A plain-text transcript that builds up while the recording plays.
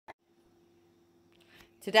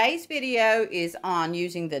Today's video is on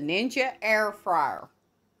using the Ninja air fryer.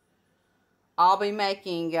 I'll be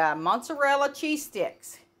making mozzarella cheese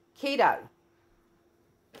sticks, keto.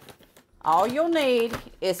 All you'll need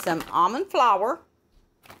is some almond flour,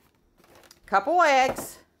 a couple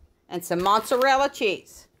eggs, and some mozzarella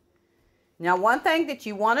cheese. Now, one thing that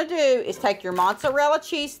you want to do is take your mozzarella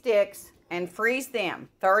cheese sticks and freeze them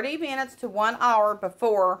 30 minutes to 1 hour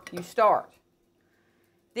before you start.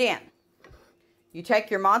 Then, you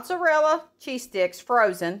take your mozzarella cheese sticks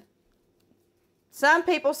frozen. Some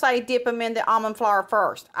people say dip them in the almond flour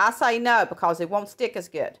first. I say no, because it won't stick as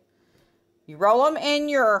good. You roll them in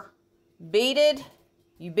your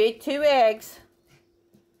you beat 2 eggs.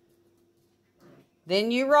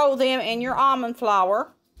 Then you roll them in your almond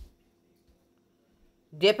flour.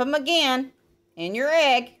 Dip them again in your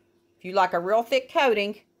egg, if you like a real thick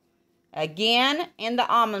coating. Again in the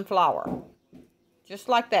almond flour. Just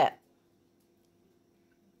like that.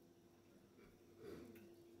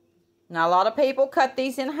 Now, a lot of people cut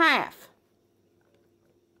these in half.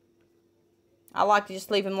 I like to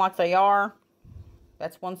just leave them like they are.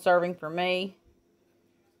 That's one serving for me.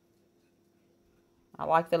 I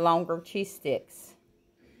like the longer cheese sticks.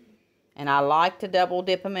 And I like to double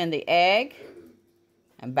dip them in the egg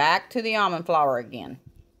and back to the almond flour again.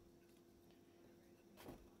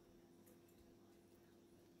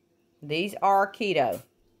 These are keto.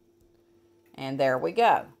 And there we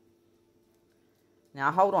go. Now,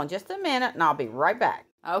 hold on just a minute, and I'll be right back.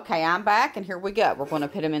 Okay, I'm back, and here we go. We're going to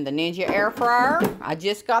put them in the Ninja air fryer. I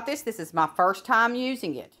just got this. This is my first time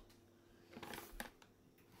using it.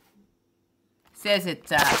 It says it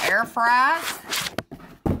air fries,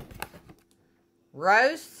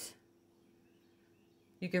 roasts.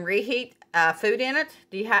 You can reheat food in it.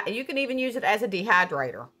 You can even use it as a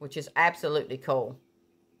dehydrator, which is absolutely cool.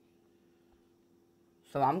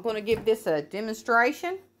 So I'm going to give this a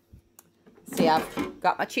demonstration. See, I've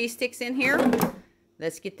got my cheese sticks in here.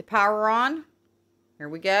 Let's get the power on. Here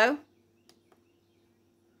we go.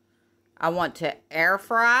 I want to air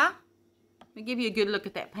fry. Let me give you a good look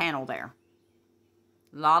at that panel there.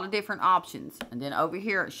 A lot of different options. And then over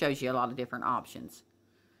here, it shows you a lot of different options,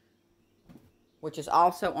 which is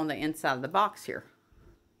also on the inside of the box here.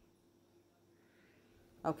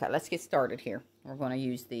 Okay, let's get started here. We're going to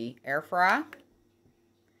use the air fry.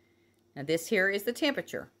 Now, this here is the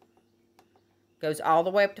temperature. Goes all the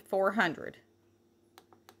way up to 400.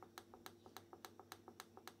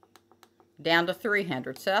 Down to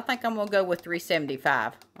 300. So I think I'm going to go with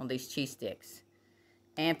 375 on these cheese sticks.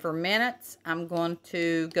 And for minutes, I'm going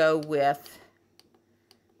to go with,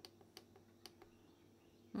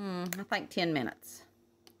 I think 10 minutes.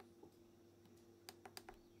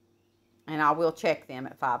 And I will check them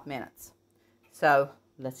at 5 minutes. So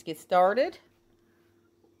let's get started.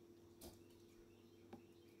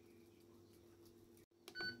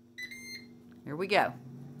 Here we go.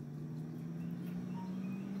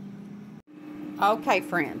 Okay,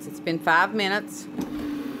 friends, it's been 5 minutes.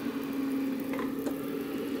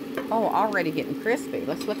 Oh, already getting crispy.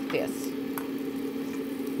 Let's look at this.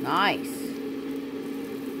 Nice.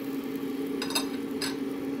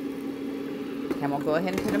 Okay, I'm going to go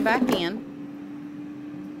ahead and put them back in.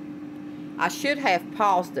 I should have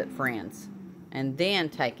paused it, friends, and then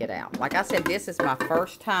take it out. Like I said, this is my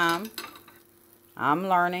first time. I'm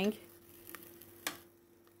learning.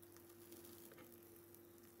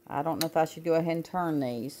 I don't know if I should go ahead and turn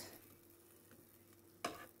these.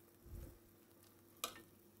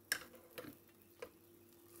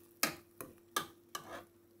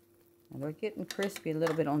 And they're getting crispy a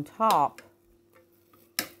little bit on top.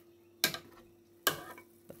 But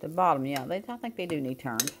the bottom, yeah, I think they do need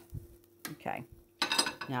turned. Okay.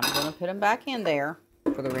 Now I'm going to put them back in there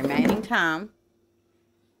for the remaining time.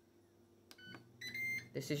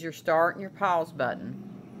 This is your start and your pause button.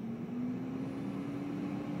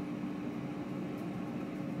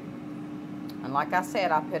 And like I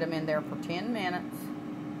said, I put them in there for 10 minutes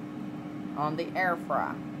on the air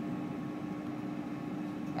fry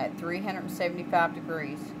at 375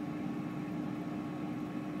 degrees.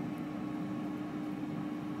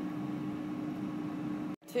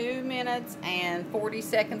 Two minutes and 40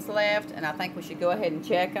 seconds left, and I think we should go ahead and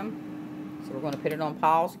check them. So we're going to put it on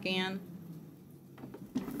pause again.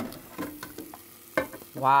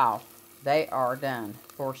 Wow, they are done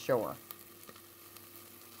for sure.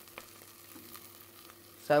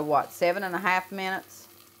 So what, 7.5 minutes?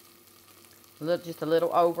 Just a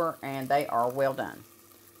little over, and they are well done.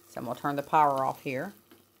 So I'm going to turn the power off here.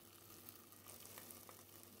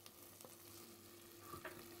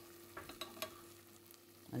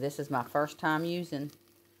 And this is my first time using.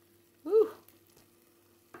 Whew.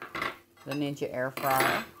 the Ninja air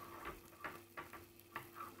fryer.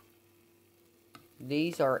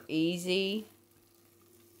 These are easy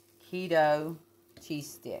keto cheese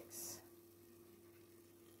sticks.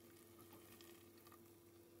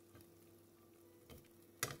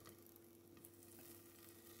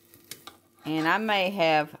 And I may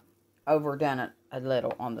have overdone it a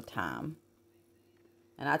little on the time.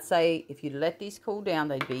 And I'd say if you let these cool down,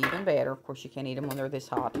 they'd be even better. Of course, you can't eat them when they're this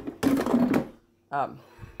hot.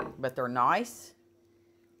 But they're nice,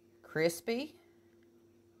 crispy.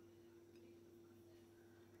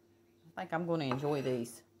 I think I'm going to enjoy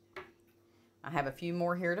these. I have a few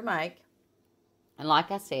more here to make. And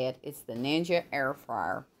like I said, it's the Ninja air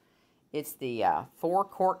fryer. It's the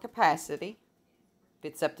 4-quart capacity.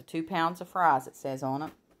 Fits up to 2 pounds of fries, it says on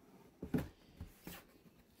it.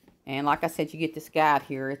 And like I said, you get this guide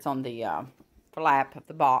here. It's on the flap of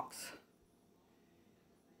the box.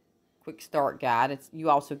 Quick start guide. You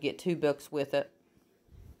also get 2 books with it.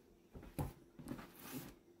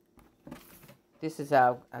 This is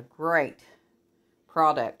a great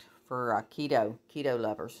product for keto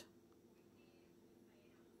lovers.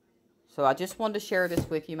 So I just wanted to share this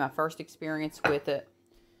with you, my first experience with it.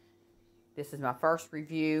 This is my first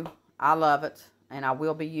review. I love it, and I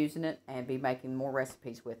will be using it and be making more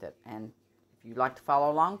recipes with it. And if you'd like to follow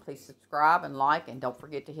along, please subscribe and like, and don't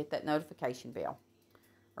forget to hit that notification bell.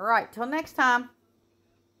 All right, till next time.